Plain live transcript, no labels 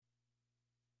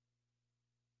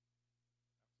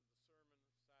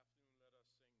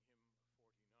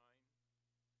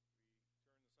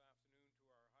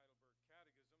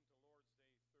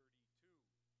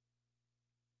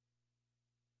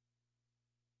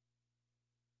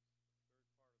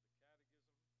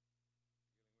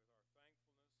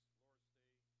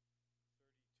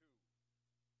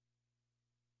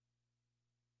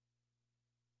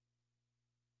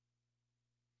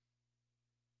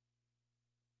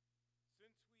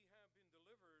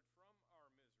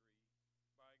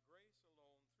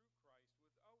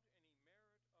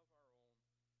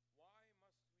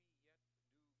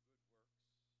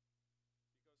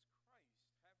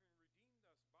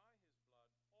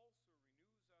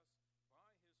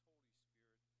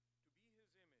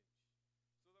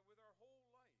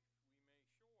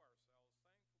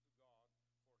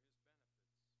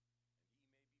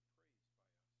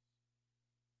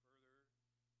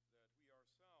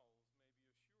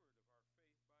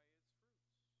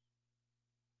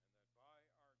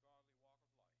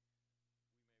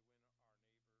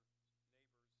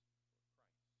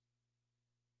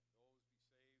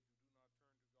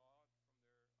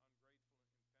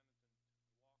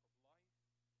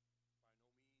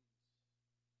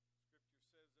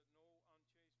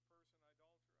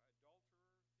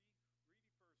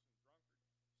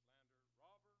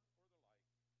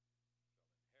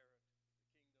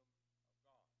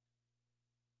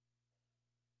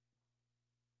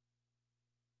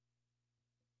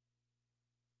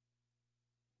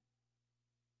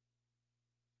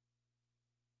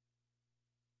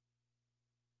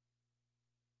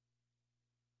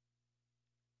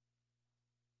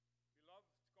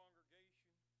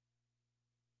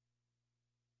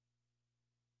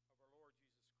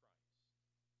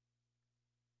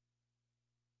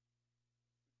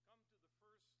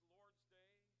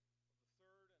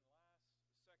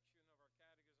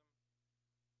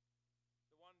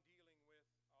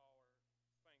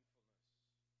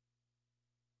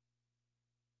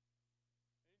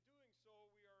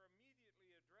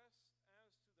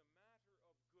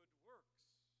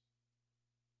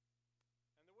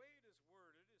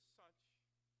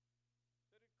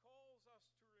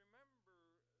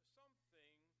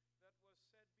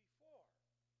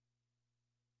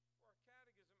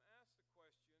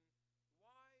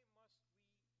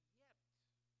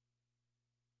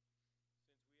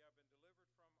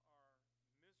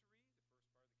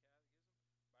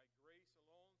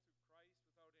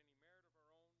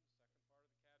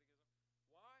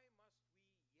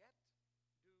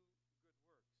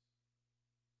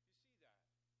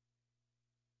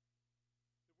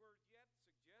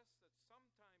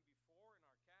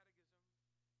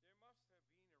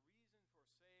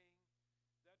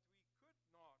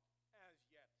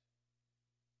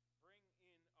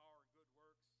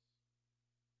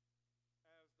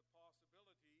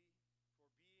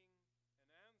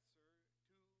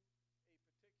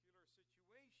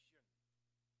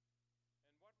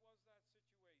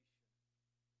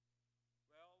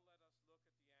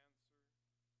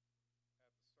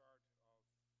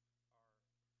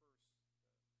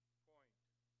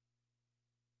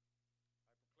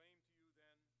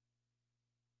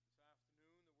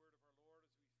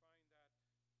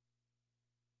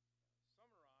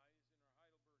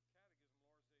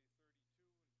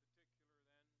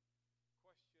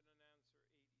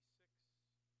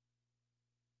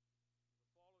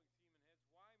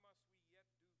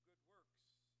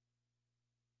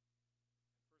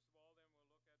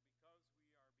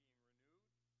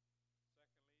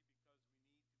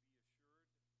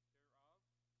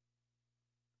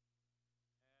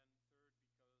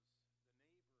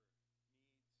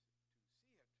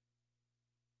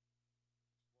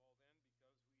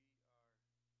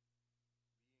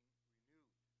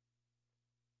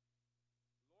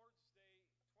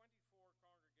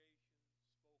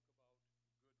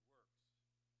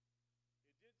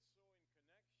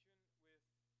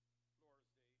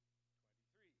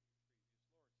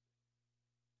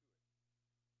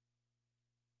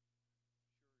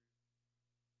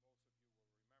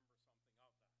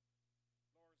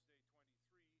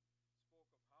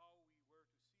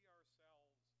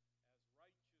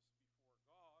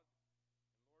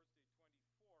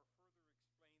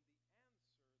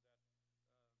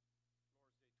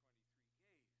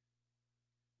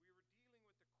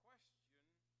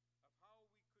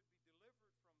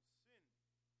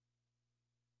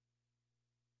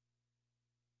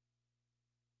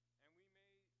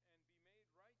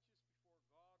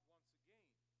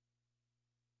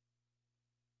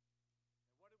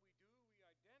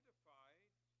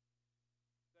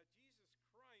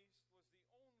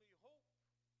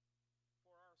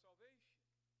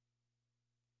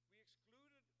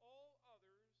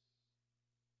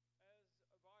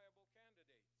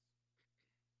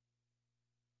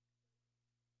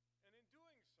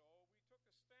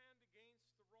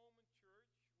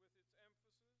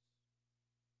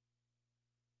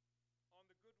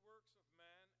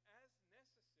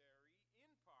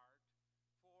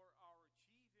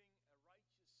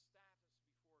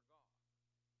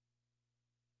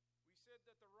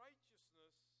said that the righteousness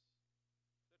that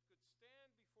could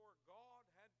stand before God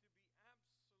had to be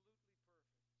absolutely perfect.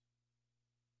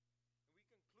 And we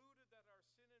concluded that our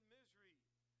sin and misery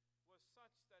was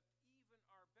such that even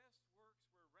our best works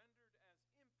were rendered as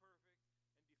imperfect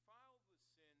and defiled with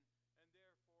sin, and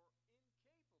therefore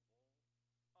incapable of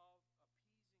appeasing God.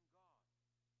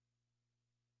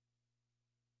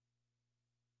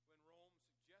 When Rome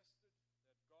suggested that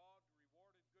God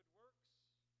rewarded good works,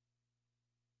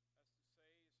 as to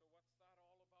say, so what's that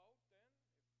all about then, if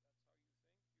that's how you think,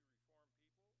 you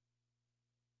reform people?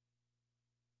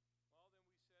 Well, then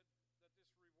we said that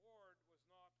this reward was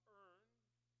not earned,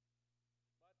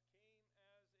 but came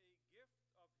as a gift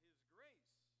of his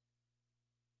grace.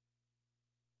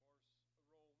 Of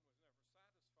course, Rome was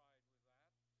never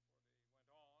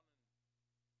satisfied with that,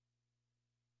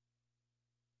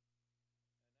 for they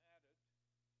went on and added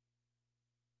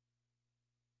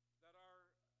that our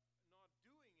not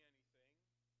doing anything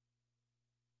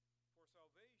for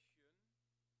salvation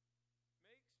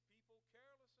makes people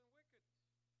careless and wicked.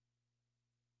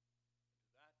 And to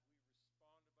that we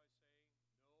responded by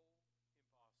saying, no,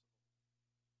 impossible.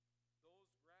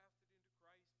 Those grafted into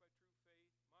Christ by true faith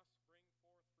must bring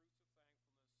forth fruits of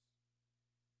thankfulness,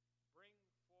 bring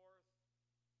forth good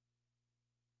works, in other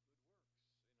words.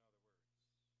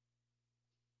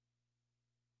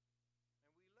 And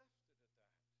we left it at that,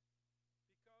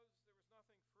 because there was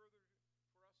nothing further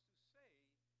for us to say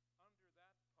under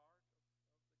that part of the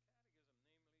catechism,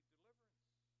 namely deliverance.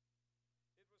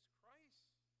 It was Christ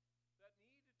that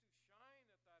needed to shine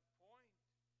at that point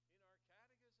in our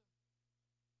catechism.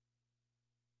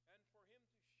 And for him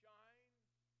to shine,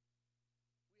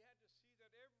 we had to see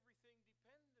that everything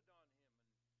depended on him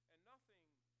and nothing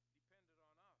depended on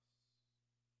us.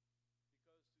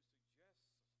 Because to suggest that we had to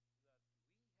do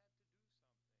something would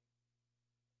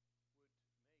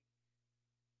make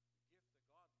the gift that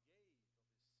God gave of his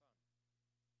Son to stand in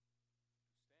our place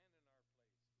would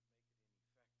make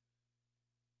it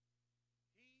ineffective.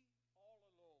 He all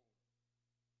alone, we said, is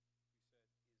our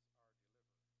deliverer.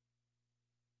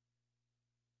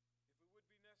 If it would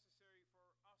be necessary for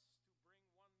us to bring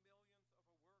 1/1,000,000th of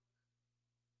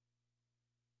a work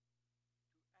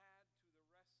to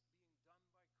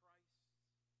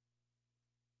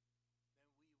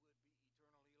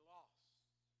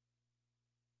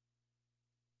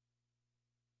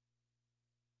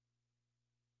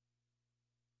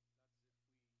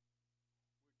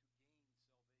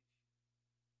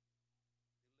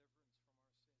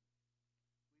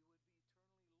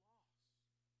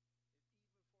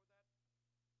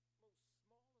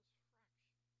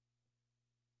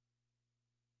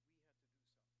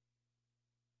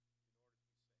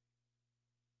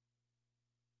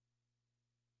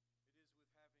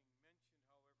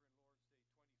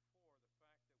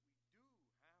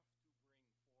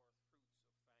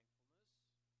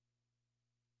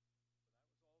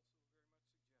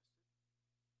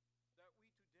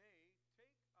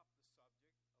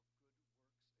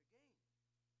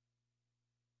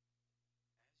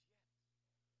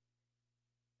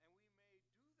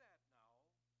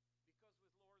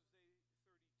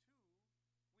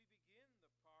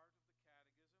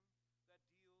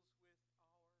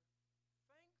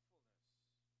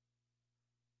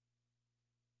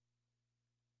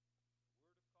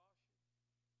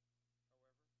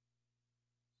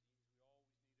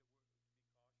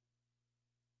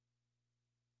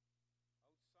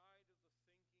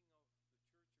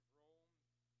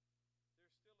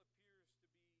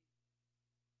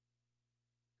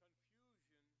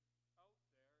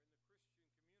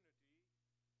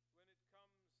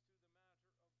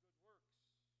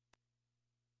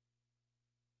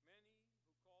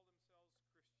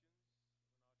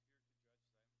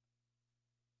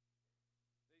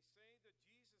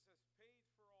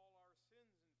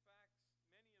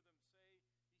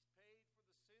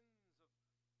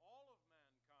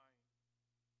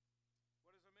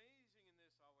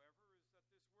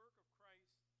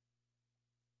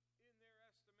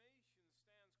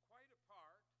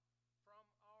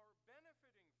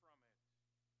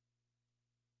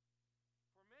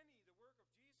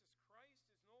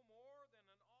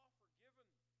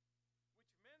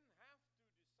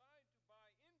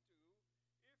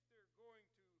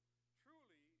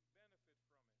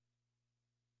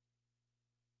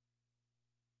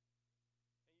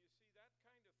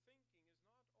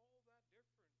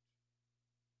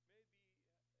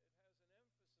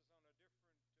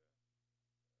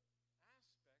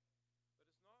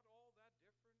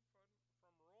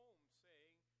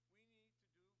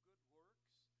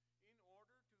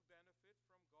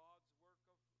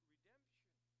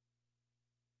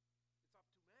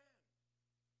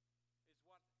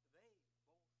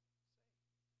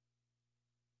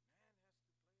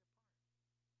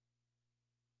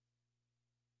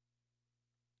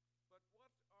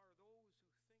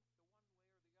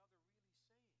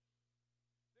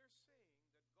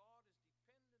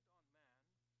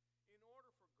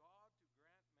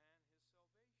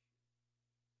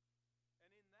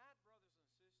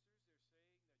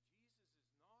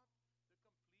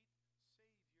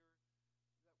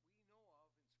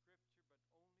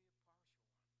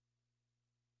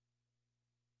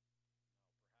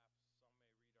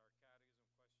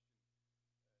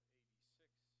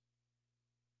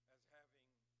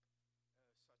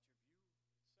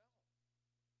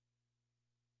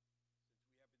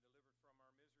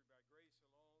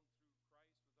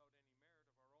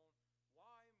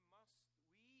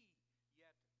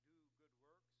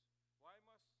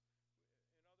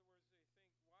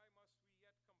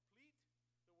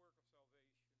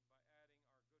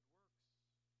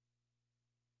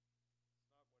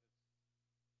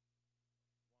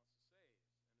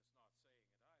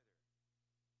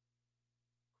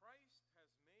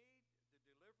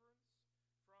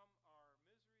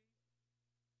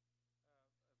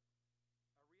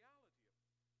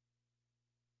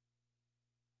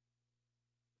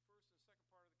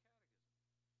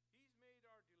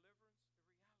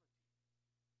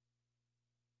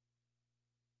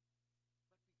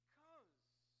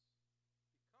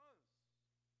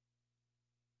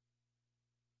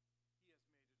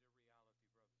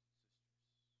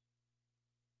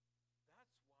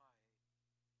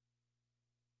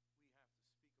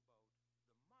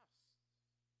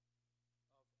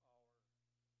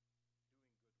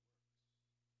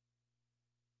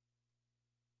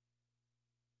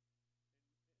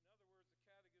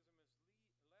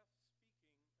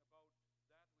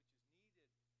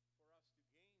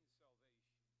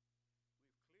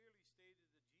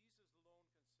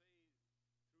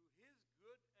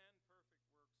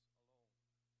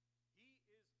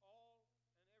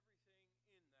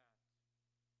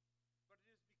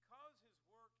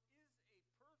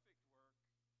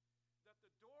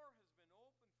the door has been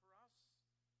opened for us to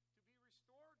be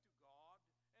restored to God,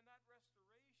 and that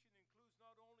restoration includes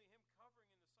not only Him covering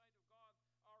in the sight of God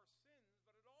our sins,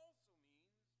 but it also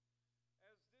means,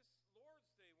 as this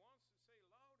Lord's Day wants to say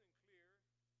loud and clear,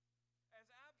 as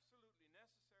absolutely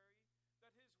necessary,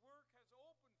 that His work has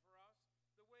opened for us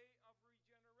the way of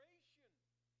regeneration,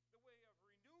 the way of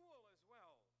renewal as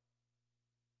well.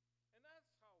 And that's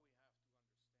how we have to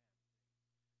understand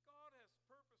things. God has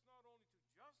purposed not only to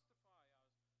justify us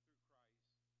through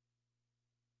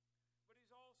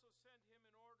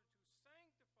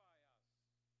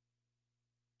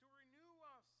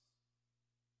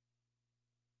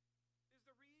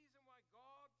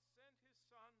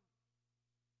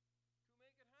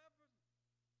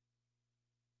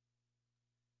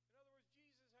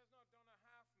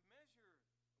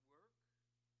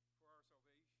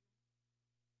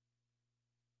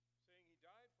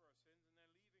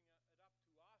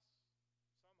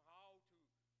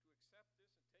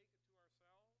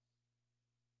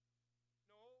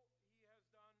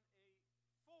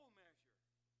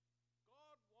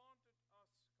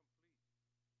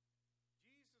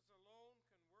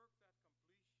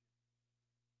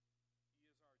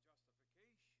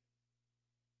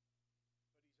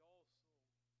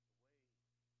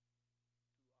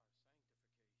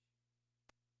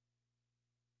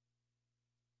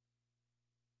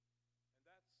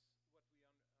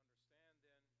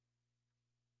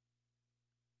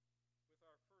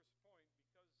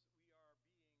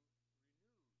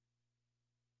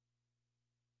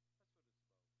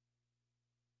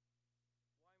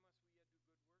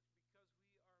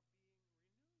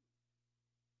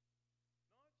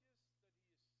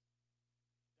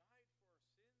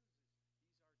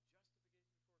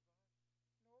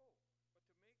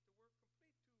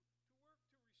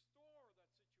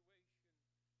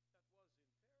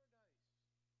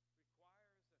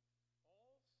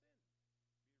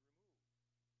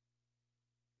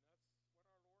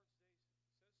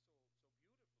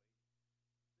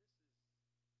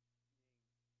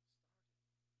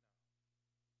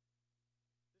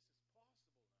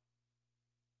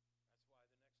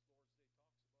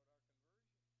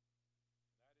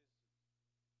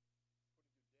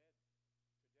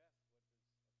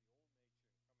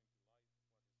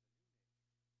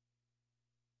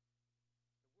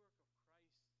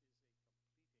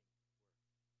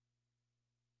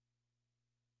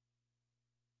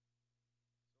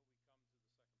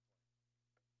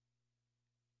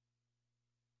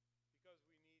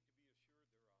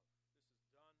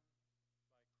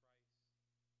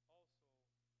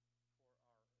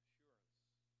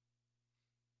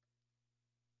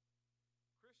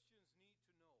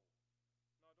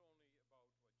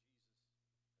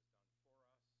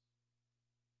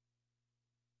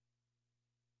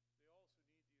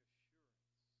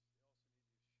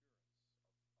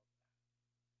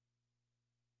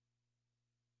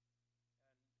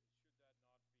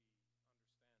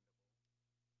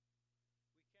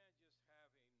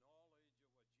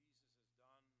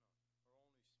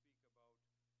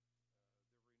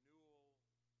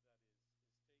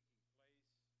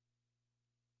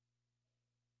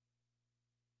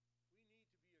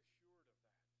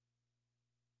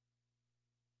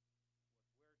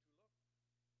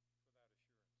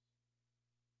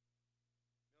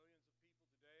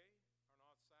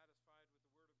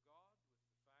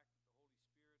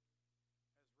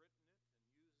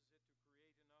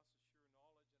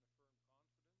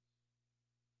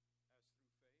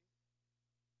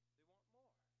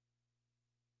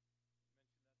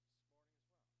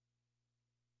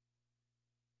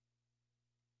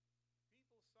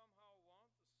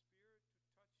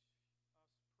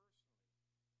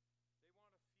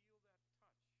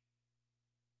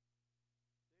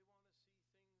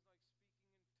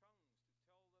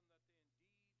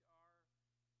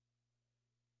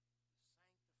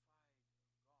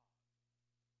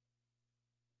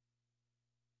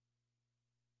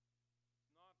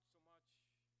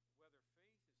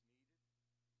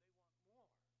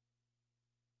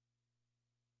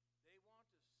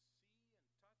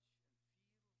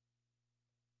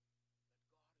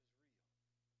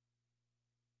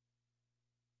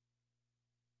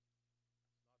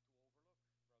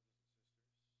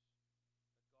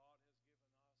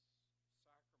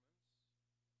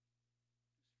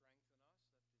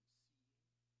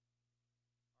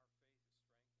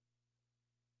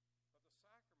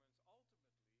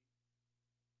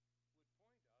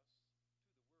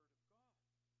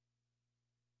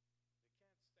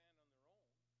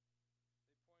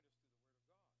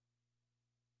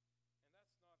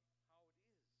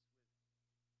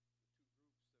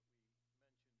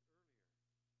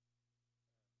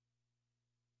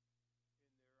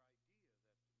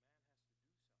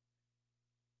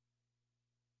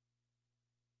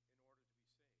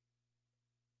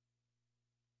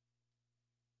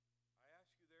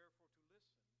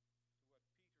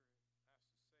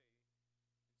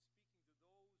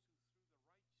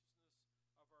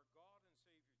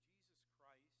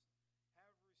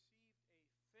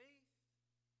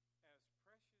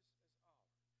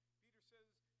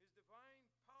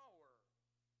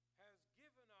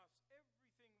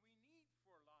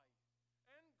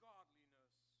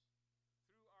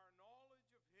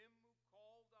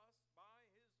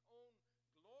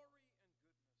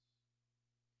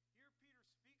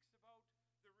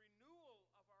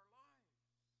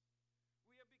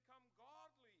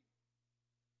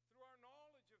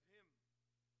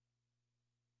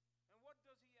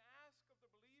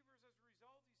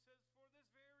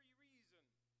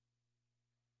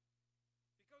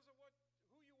because of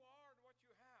who you are and what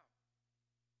you have.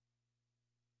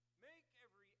 Make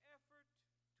every effort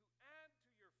to add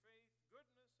to your faith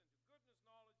goodness, and to goodness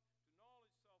knowledge, to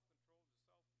knowledge self-control, to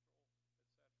self-control,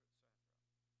 etc., etc.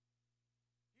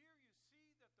 Here you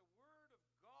see that the Word of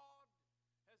God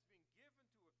has been given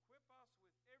to equip us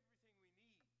with everything we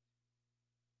need.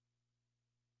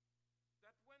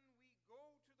 That when we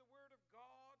go to the Word of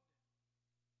God,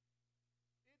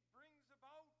 it brings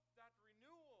about that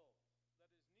renewal that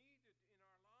is needed in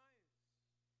our lives.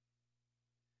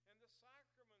 And the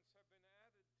sacraments have been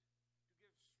added to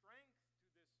give strength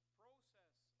to this process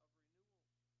of renewal.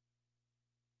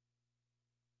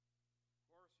 Of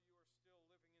course, you are still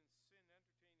living in sin,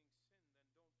 entertaining sin,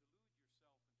 then don't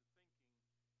delude yourself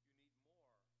into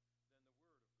thinking you need more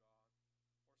than the Word of God or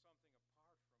something apart from it.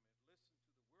 Listen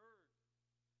to the Word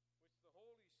which the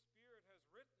Holy Spirit has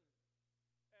written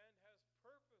and has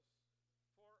purposed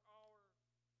for our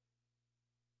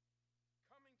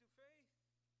coming to faith.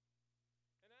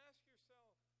 And ask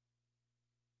yourself,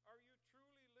 are you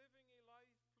truly living a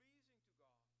life pleasing to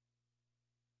God?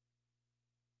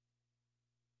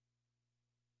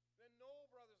 Then know,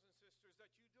 brothers and sisters,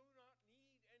 that you do not need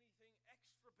anything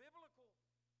extra biblical.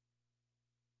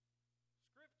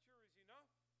 Scripture is enough.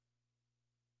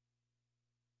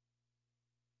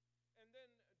 And then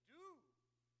do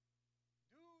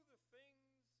the things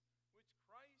which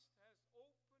Christ has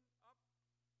opened up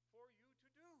for you to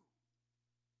do.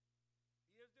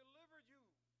 He has delivered you.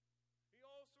 He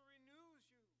also renews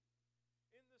you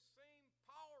in the same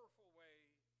powerful way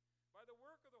by the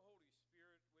work of the Holy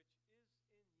Spirit which is in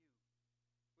you,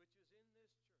 which is in this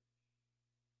church.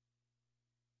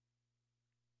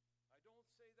 I don't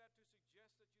say that to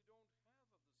suggest that you don't